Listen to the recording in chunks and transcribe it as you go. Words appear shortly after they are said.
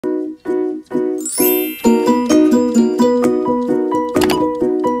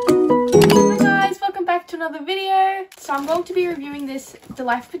another video. So I'm going to be reviewing this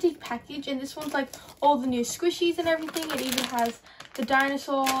Delight Fatigue package, and this one's like all the new squishies and everything. It even has the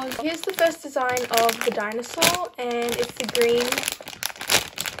dinosaurs. Here's the first design of the dinosaur, and it's the green.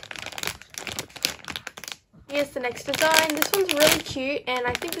 Here's the next design. This one's really cute, and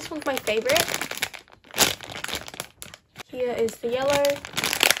I think this one's my favorite. Here is the yellow.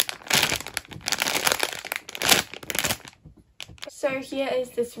 So here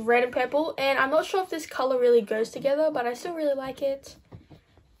is this red and purple, and I'm not sure if this color really goes together, but I still really like it.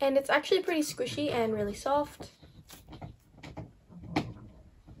 And it's actually pretty squishy and really soft.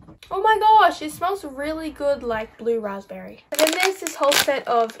 Oh my gosh, it smells really good, like blue raspberry. And then there's this whole set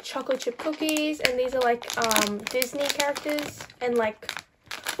of chocolate chip cookies, and these are like Disney characters, and like,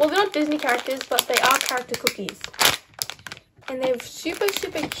 well, they're not Disney characters, but they are character cookies. And they're super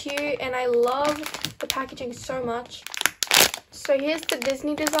cute, and I love the packaging so much. So here's the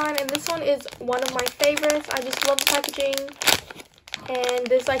Disney design, and this one is one of my favorites. I just love the packaging. And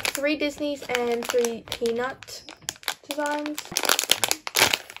there's like 3 Disneys and 3 peanut designs.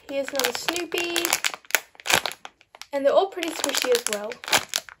 Here's another Snoopy. And they're all pretty squishy as well.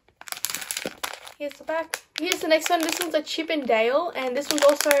 Here's the back. Here's the next one. This one's a Chip and Dale, and this one's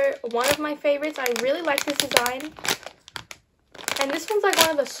also one of my favorites. I really like this design. And this one's like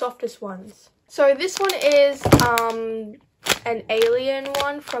one of the softest ones. So this one is an alien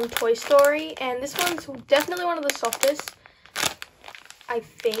one from Toy Story, and this one's definitely one of the softest, I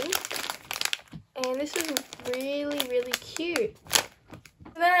think. And this is really cute.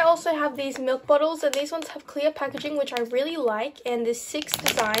 And then I also have these milk bottles, and these ones have clear packaging, which I really like. And there's 6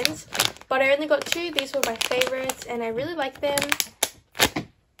 designs, but I only got 2. These were my favorites, and I really like them.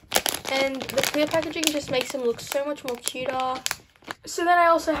 And the clear packaging just makes them look so much more cuter. So then I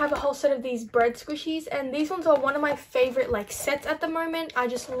also have a whole set of these bread squishies, and these ones are one of my favorite like sets at the moment. I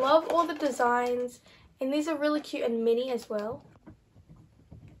just love all the designs, and these are really cute and mini as well.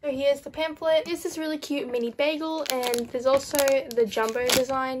 So here's the pamphlet. Here's this really cute mini bagel, and there's also the jumbo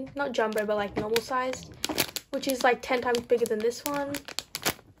design. Not jumbo, but like normal sized, which is like 10 times bigger than this one.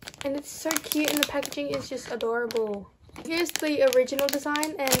 And it's so cute, and the packaging is just adorable. Here's the original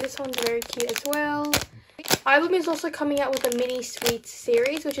design, and this one's very cute as well. Ibloom is also coming out with a mini sweets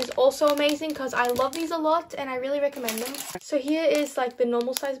series, which is also amazing because I love these a lot and I really recommend them. So here is like the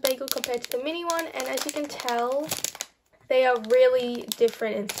normal size bagel compared to the mini one, and as you can tell, they are really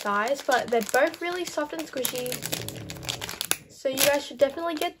different in size, but they're both really soft and squishy. So you guys should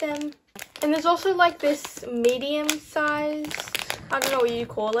definitely get them. And there's also like this medium size, I don't know what you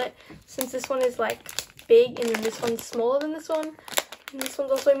call it, since this one is like big and then this one's smaller than this one. And this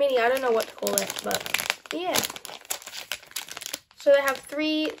one's also mini, I don't know what to call it, but yeah. So they have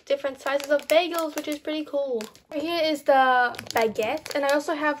 3 different sizes of bagels, which is pretty cool. Here is the baguette, and I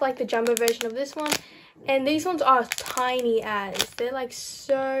also have like the jumbo version of this one, and these ones are tiny as, they're like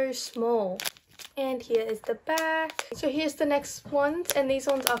so small. And here is the back. So here's the next ones, and these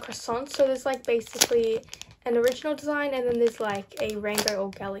ones are croissants. So there's like basically an original design, and then there's like a rainbow or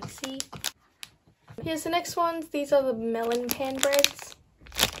galaxy. Here's the next ones. These are the melon pan breads.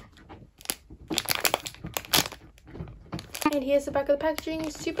 And here's the back of the packaging,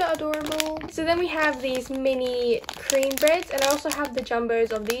 super adorable. So then we have these mini cream breads, and I also have the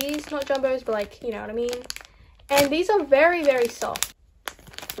jumbos of these. Not jumbos, but like, you know what I mean. And these are very soft.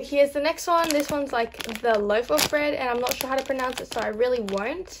 Here's the next one. This one's like the loaf of bread, and I'm not sure how to pronounce it, so I really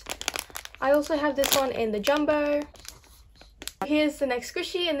won't. I also have this one in the jumbo. Here's the next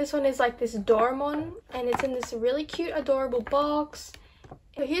squishy, and this one is like this Doraemon, and it's in this really cute, adorable box.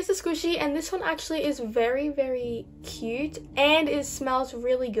 So here's the squishy, and this one actually is very cute, and it smells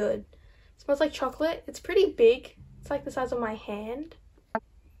really good. It smells like chocolate. It's pretty big. It's like the size of my hand.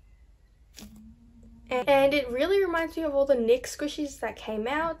 And it really reminds me of all the Nick squishies that came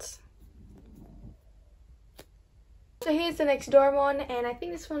out. So here's the next Doraemon, and I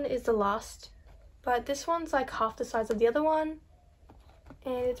think this one is the last. But this one's like half the size of the other one,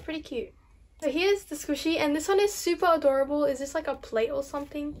 and it's pretty cute. So here's the squishy, and this one is super adorable. Is this like a plate or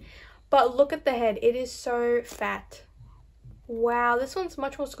something? But look at the head. It is so fat. Wow, this one's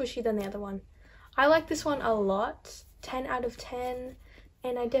much more squishy than the other one. I like this one a lot. 10 out of 10.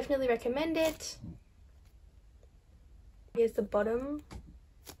 And I definitely recommend it. Here's the bottom.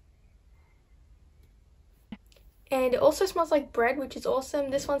 And it also smells like bread, which is awesome.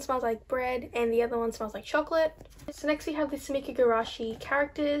 This one smells like bread, and the other one smells like chocolate. So next we have the Sumikko Gurashi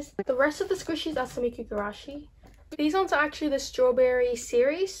characters. The rest of the squishies are Sumikko Gurashi. These ones are actually the strawberry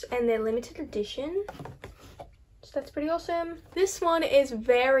series, and they're limited edition. So that's pretty awesome. This one is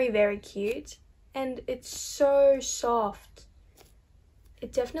very cute, and it's so soft.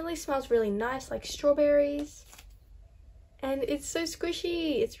 It definitely smells really nice, like strawberries. And it's so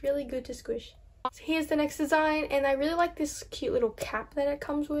squishy. It's really good to squish. So here's the next design, and I really like this cute little cap that it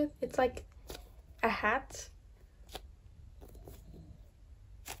comes with. It's like a hat.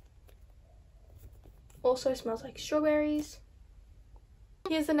 Also smells like strawberries.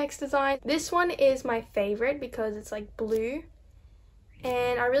 Here's the next design. This one is my favorite because it's like blue,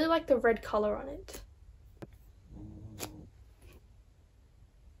 and I really like the red color on it.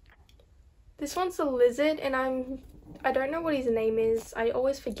 This one's a lizard, and I don't know what his name is. I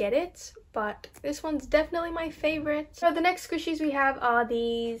always forget it, but this one's definitely my favorite. So the next squishies we have are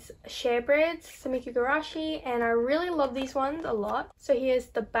these sharebreads, Sumikko Gurashi, and I really love these ones a lot. So here's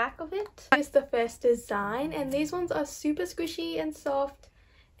the back of it. Here's the first design, and these ones are super squishy and soft.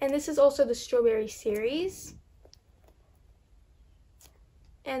 And this is also the strawberry series.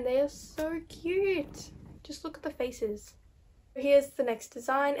 And they are so cute. Just look at the faces. Here's the next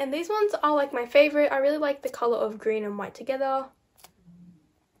design, and these ones are like my favorite. I really like the color of green and white together.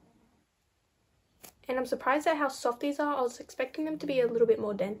 And I'm surprised at how soft these are. I was expecting them to be a little bit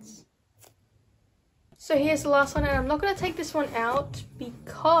more dense. So here's the last one, and I'm not going to take this one out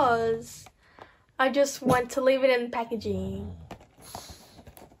because I just want to leave it in the packaging.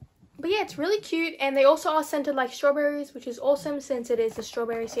 But yeah, it's really cute, and they also are scented like strawberries, which is awesome since it is a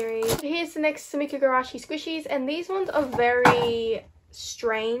strawberry series. Here's the next Sumikko Gurashi squishies, and these ones are very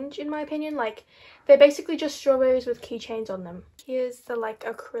strange in my opinion. Like, they're basically just strawberries with keychains on them. Here's the like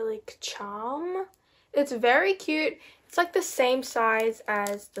acrylic charm. It's very cute. It's like the same size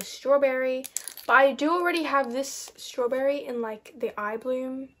as the strawberry, but I do already have this strawberry in like the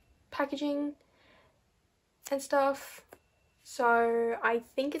Ibloom packaging and stuff. So I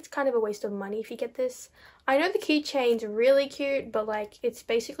think it's kind of a waste of money if you get this. I know the keychain's really cute, but like it's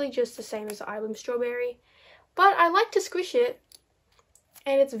basically just the same as the Ibloom strawberry. But I like to squish it,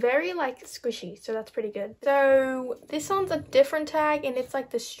 and it's very like squishy, so that's pretty good. So this one's a different tag, and it's like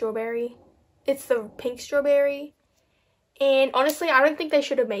the strawberry. It's the pink strawberry. And honestly, I don't think they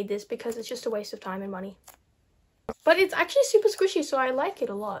should have made this because it's just a waste of time and money. But it's actually super squishy, so I like it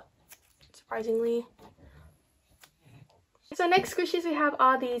a lot, surprisingly. So next squishies we have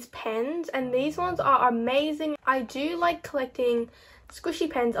are these pens, and these ones are amazing. I do like collecting squishy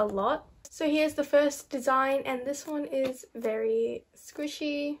pens a lot. So here's the first design, and this one is very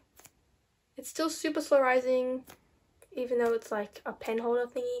squishy. It's still super slow rising, even though it's like a pen holder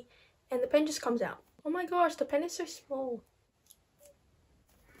thingy, and the pen just comes out. Oh my gosh, the pen is so small.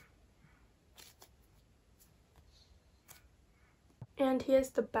 And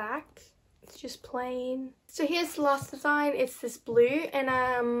here's the back. It's just plain. So here's the last design. It's this blue, and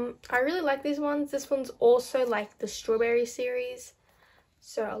I really like these ones. This one's also like the strawberry series,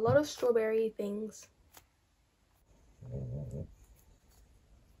 so a lot of strawberry things.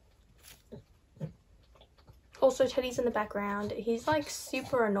 Also, Teddy's in the background. He's like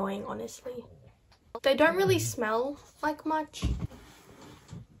super annoying, honestly. They don't really smell like much.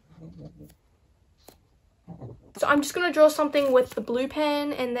 So I'm just going to draw something with the blue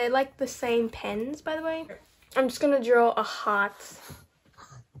pen, and they're like the same pens, by the way. I'm just going to draw a heart.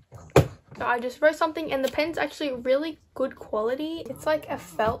 So I just wrote something, and the pen's actually really good quality. It's like a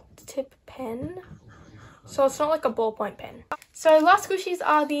felt tip pen, so it's not like a ballpoint pen. So last squishies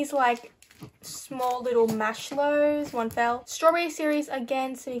are these like small little marshmallows. One fell. Strawberry series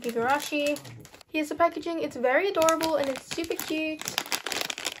again, Sumikko Gurashi. Here's the packaging. It's very adorable and it's super cute.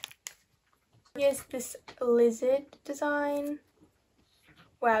 Here's this lizard design.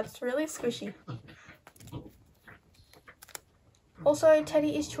 Wow, it's really squishy. Also,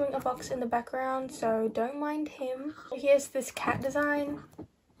 Teddy is chewing a box in the background, so don't mind him. Here's this cat design.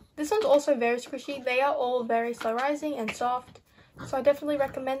 This one's also very squishy. They are all very slow rising and soft, so I definitely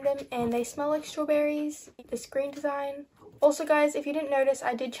recommend them, and they smell like strawberries. This green design. Also guys, if you didn't notice,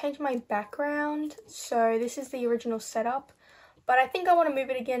 I did change my background, so this is the original setup, but I think I want to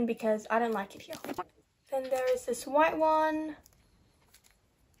move it again because I don't like it here. Then there is this white one.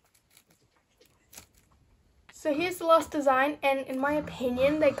 So here's the last design, and in my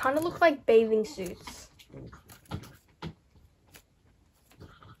opinion, they kind of look like bathing suits.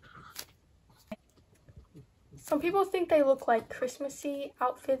 Some people think they look like Christmassy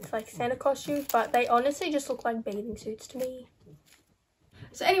outfits, like Santa costumes, but they honestly just look like bathing suits to me.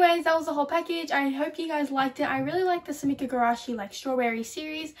 So anyways, that was the whole package. I hope you guys liked it. I really like the Sumikko Gurashi like strawberry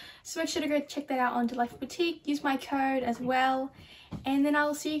series, so make sure to go check that out on Delightful Boutique. Use my code as well, and then I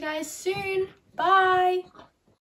will see you guys soon. Bye!